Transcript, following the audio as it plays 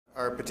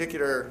Our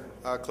particular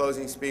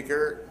closing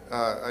speaker,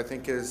 I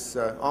think,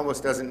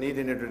 almost doesn't need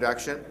an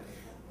introduction,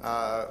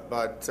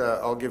 but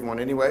I'll give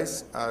one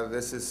anyways.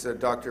 This is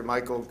Dr.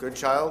 Michael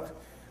Goodchild.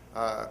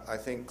 I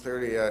think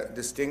clearly a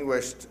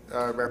distinguished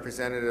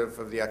representative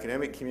of the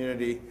academic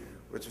community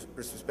with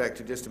respect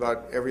to just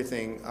about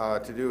everything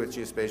to do with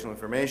geospatial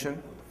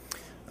information.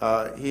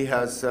 He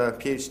has a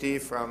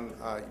PhD from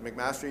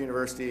McMaster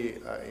University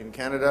in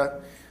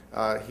Canada.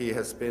 He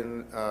has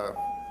been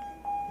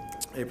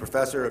a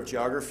professor of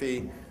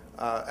geography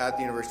at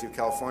the University of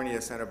California,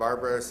 Santa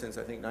Barbara since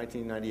I think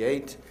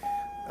 1998.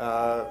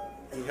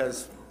 He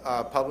has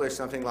published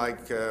something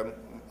like,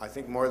 I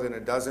think, more than a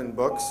dozen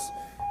books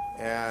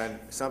and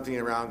something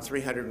around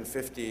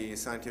 350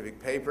 scientific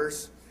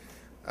papers.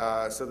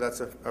 So that's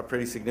a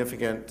pretty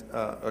significant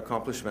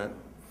accomplishment.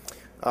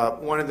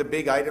 One of the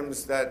big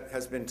items that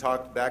has been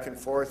talked back and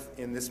forth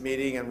in this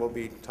meeting and will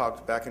be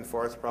talked back and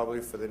forth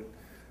probably for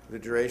the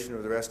duration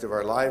of the rest of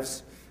our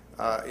lives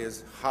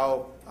is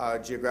how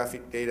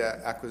geographic data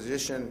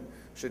acquisition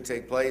should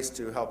take place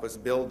to help us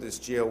build this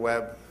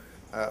GeoWeb,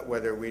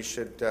 whether we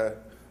should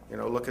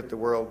look at the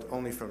world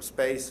only from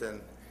space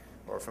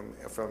or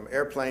from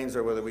airplanes,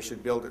 or whether we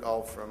should build it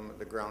all from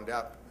the ground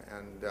up.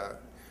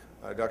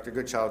 And Dr.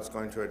 Goodchild is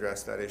going to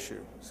address that issue.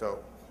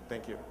 So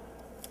thank you.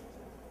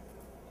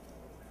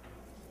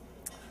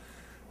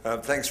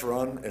 Thanks,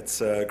 Ron.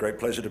 It's a great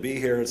pleasure to be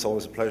here. It's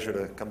always a pleasure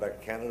to come back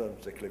to Canada,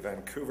 particularly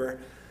Vancouver.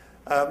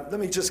 Let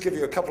me just give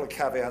you a couple of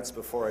caveats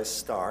before I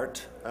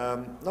start.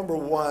 Number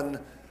one,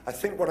 I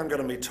think what I'm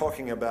going to be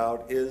talking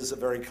about is a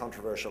very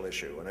controversial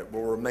issue, and it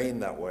will remain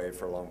that way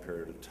for a long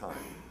period of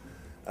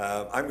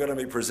time. I'm going to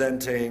be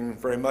presenting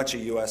very much a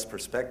US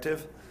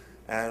perspective,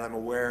 and I'm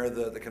aware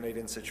that the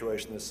Canadian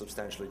situation is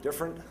substantially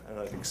different, and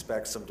I'd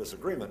expect some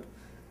disagreement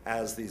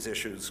as these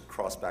issues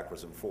cross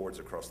backwards and forwards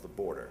across the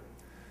border.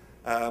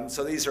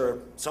 So these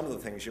are some of the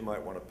things you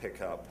might want to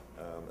pick up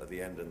at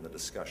the end in the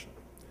discussion.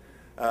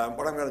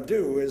 What I'm going to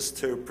do is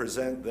to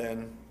present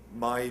then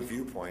my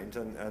viewpoint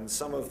and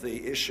some of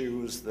the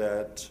issues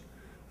that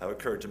have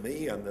occurred to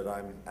me and that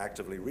I'm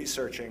actively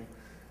researching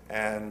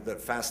and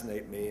that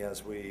fascinate me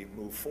as we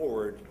move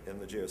forward in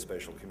the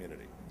geospatial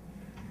community.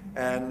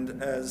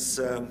 And as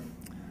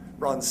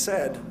Ron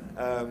said,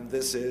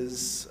 this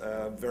is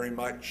very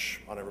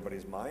much on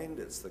everybody's mind.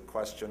 It's the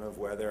question of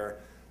whether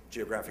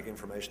geographic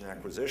information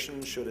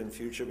acquisition should in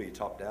future be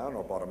top-down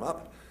or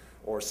bottom-up,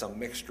 or some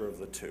mixture of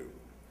the two.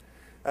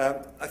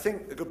 I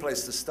think a good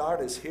place to start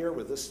is here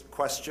with this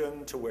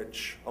question, to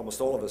which almost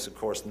all of us, of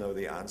course, know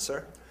the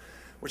answer,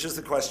 which is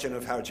the question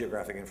of how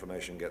geographic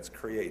information gets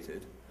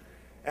created.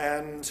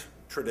 And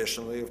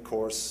traditionally, of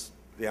course,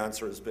 the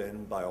answer has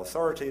been by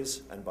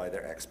authorities and by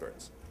their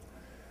experts.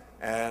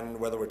 And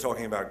whether we're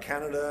talking about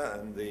Canada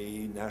and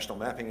the national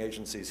mapping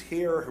agencies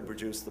here who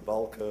produce the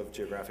bulk of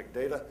geographic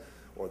data,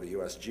 or the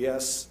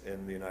USGS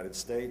in the United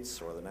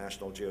States, or the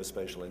National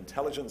Geospatial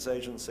Intelligence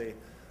Agency,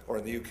 or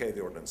in the UK,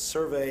 the Ordnance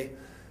Survey,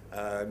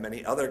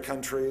 many other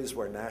countries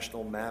where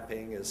national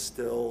mapping is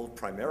still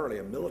primarily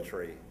a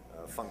military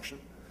function,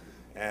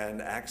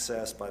 and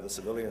access by the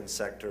civilian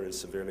sector is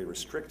severely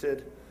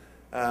restricted,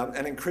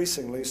 and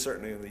increasingly,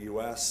 certainly in the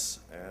US,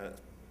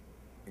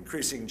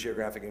 increasing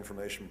geographic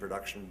information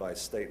production by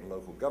state and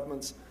local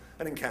governments,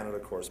 and in Canada,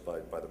 of course,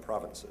 by the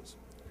provinces.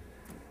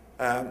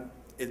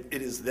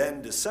 It is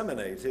then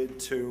disseminated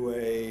to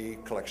a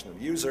collection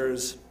of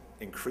users,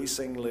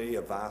 increasingly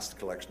a vast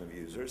collection of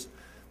users,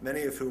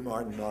 many of whom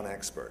are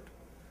non-expert.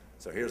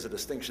 So here's a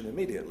distinction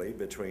immediately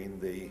between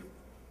the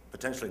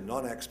potentially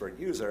non-expert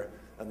user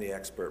and the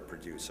expert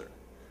producer.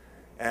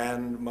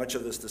 And much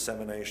of this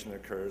dissemination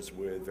occurs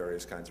with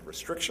various kinds of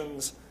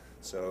restrictions.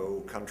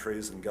 So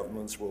countries and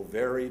governments will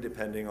vary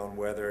depending on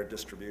whether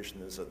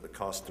distribution is at the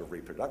cost of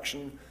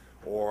reproduction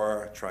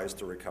or tries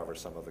to recover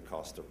some of the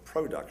cost of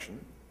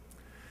production.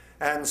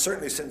 And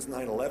certainly since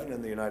 9/11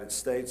 in the United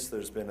States,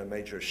 there's been a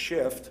major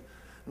shift,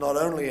 not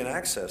only in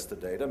access to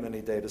data,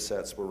 many data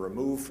sets were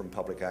removed from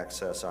public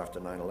access after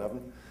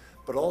 9/11,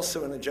 but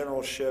also in a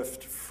general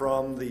shift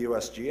from the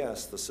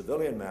USGS, the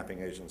civilian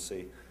mapping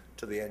agency,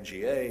 to the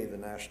NGA, the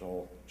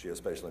National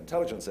Geospatial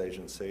Intelligence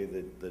Agency,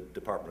 the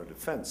Department of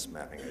Defense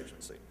mapping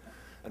agency.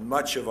 And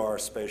much of our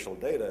spatial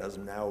data has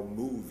now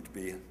moved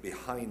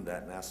behind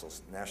that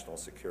national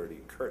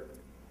security curtain.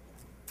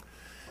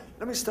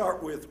 Let me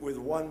start with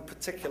one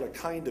particular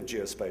kind of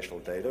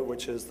geospatial data,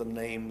 which is the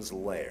names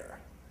layer.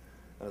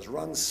 As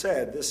Ron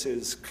said, this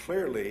is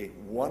clearly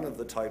one of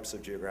the types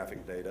of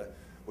geographic data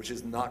which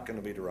is not going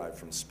to be derived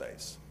from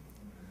space.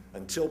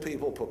 Until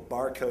people put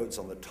barcodes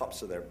on the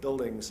tops of their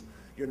buildings,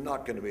 you're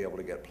not going to be able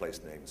to get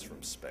place names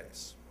from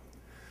space.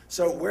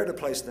 So where do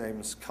place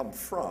names come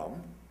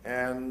from?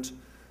 And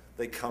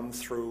they come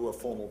through a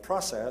formal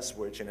process,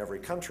 which in every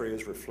country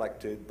is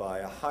reflected by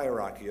a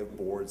hierarchy of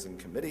boards and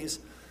committees.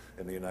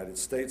 In the United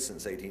States,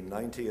 since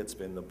 1890, it's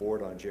been the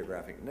Board on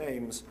Geographic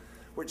Names,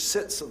 which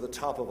sits at the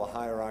top of a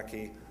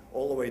hierarchy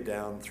all the way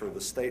down through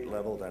the state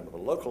level, down to the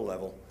local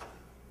level,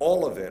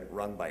 all of it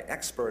run by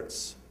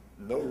experts,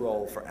 no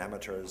role for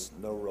amateurs,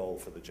 no role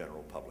for the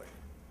general public.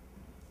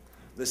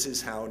 This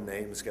is how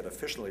names get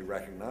officially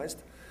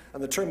recognized.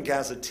 And the term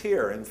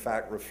gazetteer, in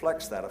fact,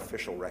 reflects that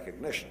official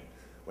recognition.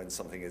 When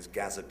something is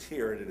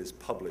gazetteered, it is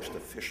published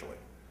officially.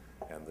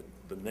 And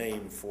the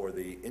name for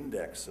the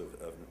index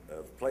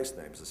of place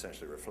names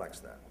essentially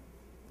reflects that.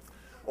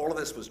 All of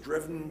this was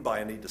driven by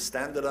a need to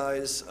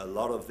standardize. A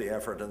lot of the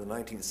effort in the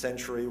 19th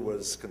century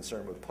was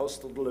concerned with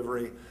postal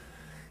delivery.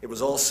 It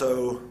was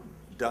also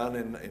done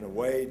in a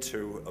way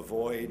to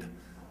avoid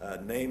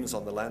names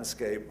on the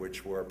landscape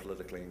which were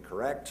politically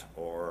incorrect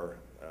or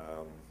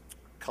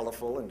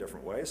colorful in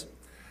different ways.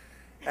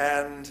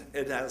 And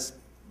it has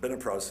been a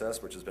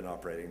process which has been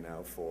operating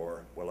now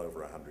for well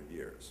over 100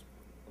 years.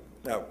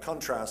 Now,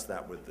 contrast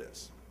that with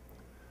this.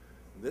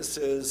 This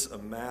is a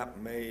map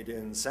made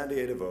in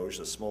Saint-Dié-de-Vosges,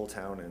 a small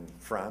town in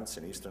France,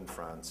 in eastern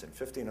France, in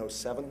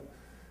 1507. It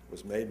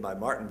was made by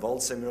Martin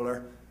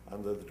Waldseemüller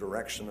under the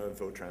direction of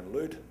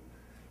Vautrin-Lud.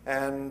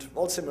 And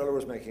Waldseemüller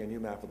was making a new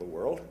map of the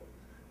world,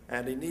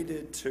 and he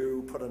needed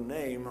to put a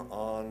name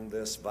on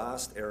this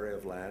vast area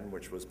of land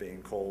which was being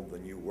called the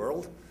New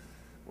World,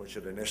 which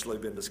had initially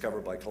been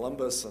discovered by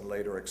Columbus and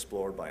later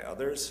explored by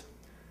others.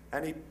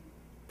 And he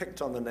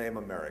picked on the name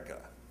America.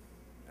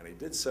 And he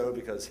did so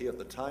because he at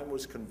the time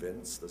was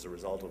convinced, as a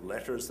result of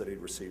letters that he'd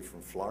received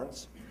from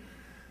Florence,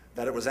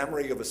 that it was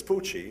Amerigo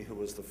Vespucci who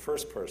was the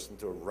first person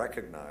to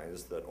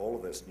recognize that all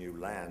of this new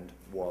land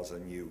was a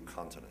new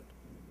continent.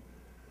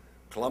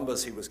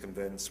 Columbus, he was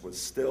convinced, was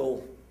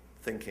still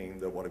thinking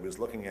that what he was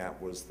looking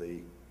at was the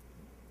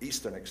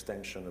eastern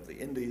extension of the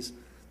Indies,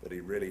 that he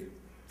really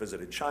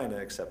visited China,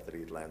 except that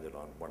he'd landed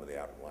on one of the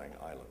outlying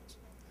islands.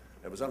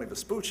 It was only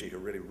Vespucci who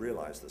really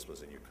realized this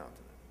was a new continent.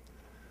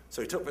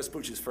 So he took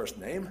Vespucci's first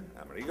name,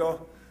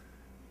 Amerigo,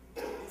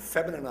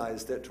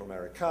 femininized it to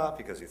America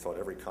because he thought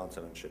every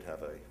continent should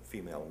have a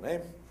female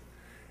name,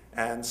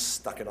 and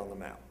stuck it on the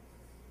map.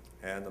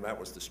 And the map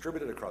was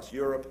distributed across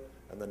Europe,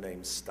 and the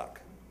name stuck.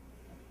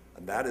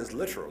 And that is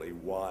literally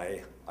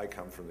why I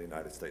come from the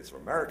United States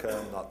of America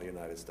and not the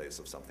United States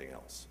of something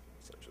else,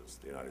 such as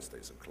the United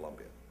States of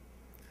Colombia.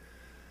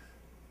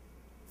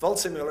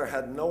 Waldseemüller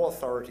had no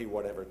authority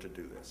whatever to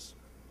do this.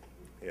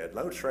 He had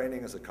no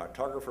training as a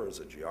cartographer, as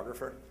a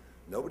geographer.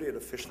 Nobody had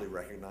officially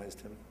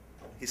recognized him.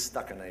 He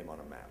stuck a name on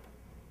a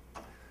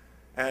map.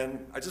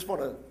 And I just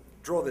want to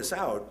draw this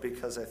out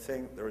because I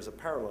think there is a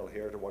parallel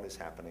here to what is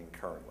happening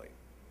currently.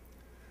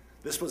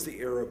 This was the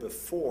era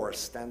before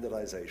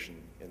standardization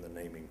in the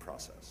naming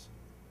process.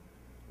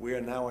 We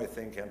are now, I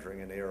think,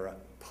 entering an era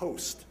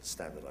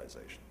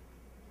post-standardization,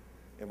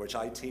 in which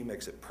IT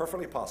makes it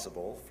perfectly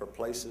possible for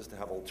places to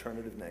have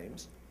alternative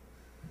names.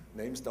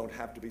 Names don't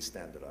have to be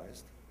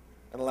standardized,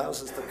 and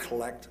allows us to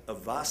collect a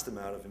vast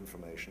amount of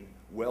information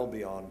well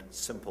beyond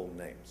simple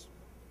names.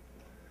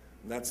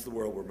 And that's the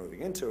world we're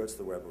moving into. It's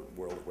the world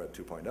of Web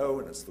 2.0,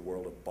 and it's the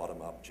world of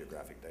bottom-up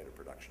geographic data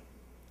production.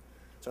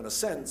 So in a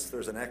sense,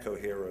 there's an echo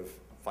here of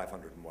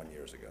 501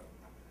 years ago.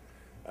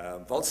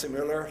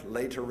 Waldseemüller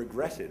later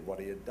regretted what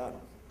he had done.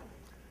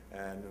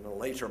 And in a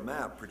later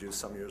map produced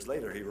some years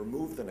later, he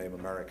removed the name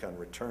America and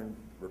returned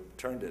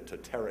it to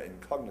terra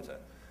incognita,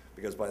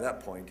 because by that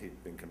point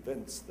he'd been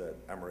convinced that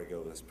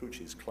Amerigo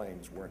Vespucci's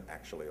claims weren't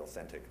actually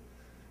authentic,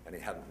 and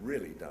he hadn't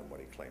really done what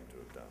he claimed to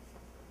have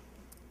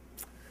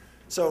done.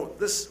 So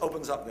this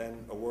opens up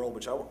then a world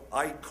which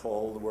I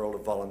call the world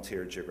of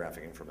volunteer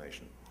geographic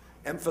information,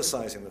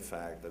 emphasizing the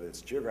fact that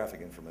it's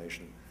geographic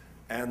information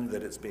and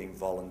that it's being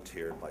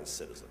volunteered by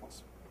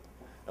citizens.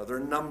 Now, there are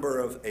a number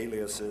of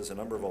aliases, a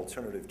number of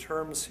alternative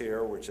terms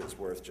here, which is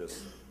worth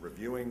just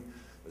reviewing.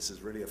 This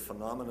is really a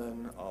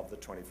phenomenon of the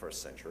 21st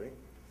century,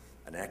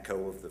 an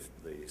echo of the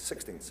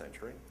 16th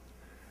century.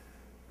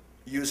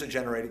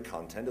 User-generated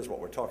content is what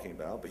we're talking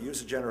about, but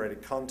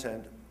user-generated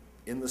content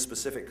in the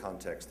specific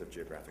context of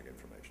geographic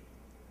information.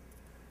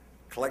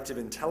 Collective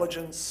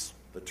intelligence,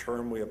 the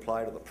term we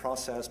apply to the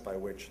process by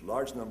which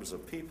large numbers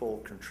of people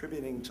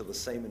contributing to the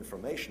same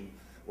information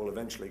will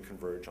eventually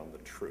converge on the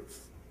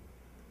truth.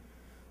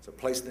 So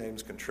place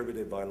names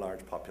contributed by a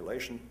large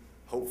population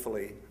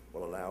hopefully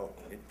will allow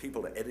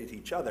people to edit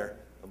each other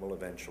and will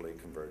eventually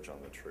converge on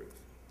the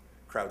truth.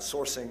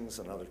 Crowdsourcing is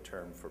another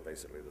term for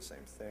basically the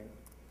same thing.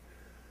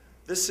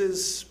 This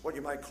is what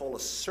you might call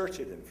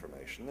asserted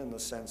information in the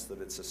sense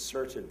that it's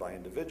asserted by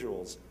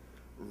individuals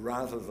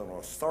rather than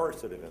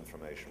authoritative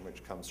information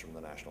which comes from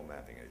the national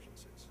mapping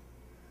agencies.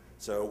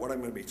 So what I'm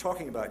going to be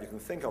talking about you can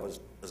think of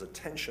as a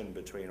tension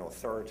between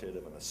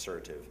authoritative and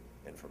assertive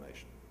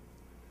information.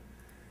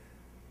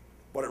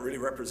 What it really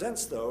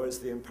represents, though, is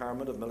the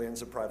empowerment of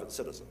millions of private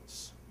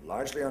citizens,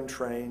 largely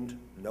untrained,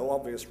 no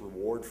obvious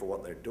reward for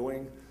what they're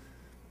doing.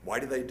 Why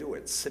do they do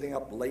it? Sitting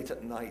up late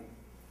at night,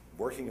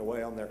 working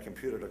away on their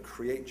computer to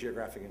create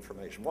geographic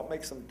information. What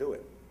makes them do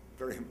it?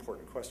 Very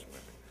important question, I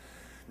think.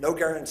 No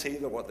guarantee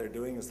that what they're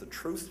doing is the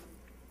truth,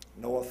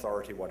 no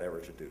authority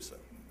whatever to do so.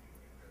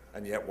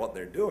 And yet what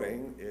they're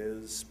doing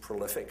is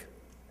prolific,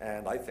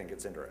 and I think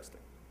it's interesting.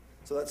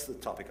 So that's the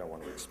topic I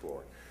want to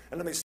explore. And let me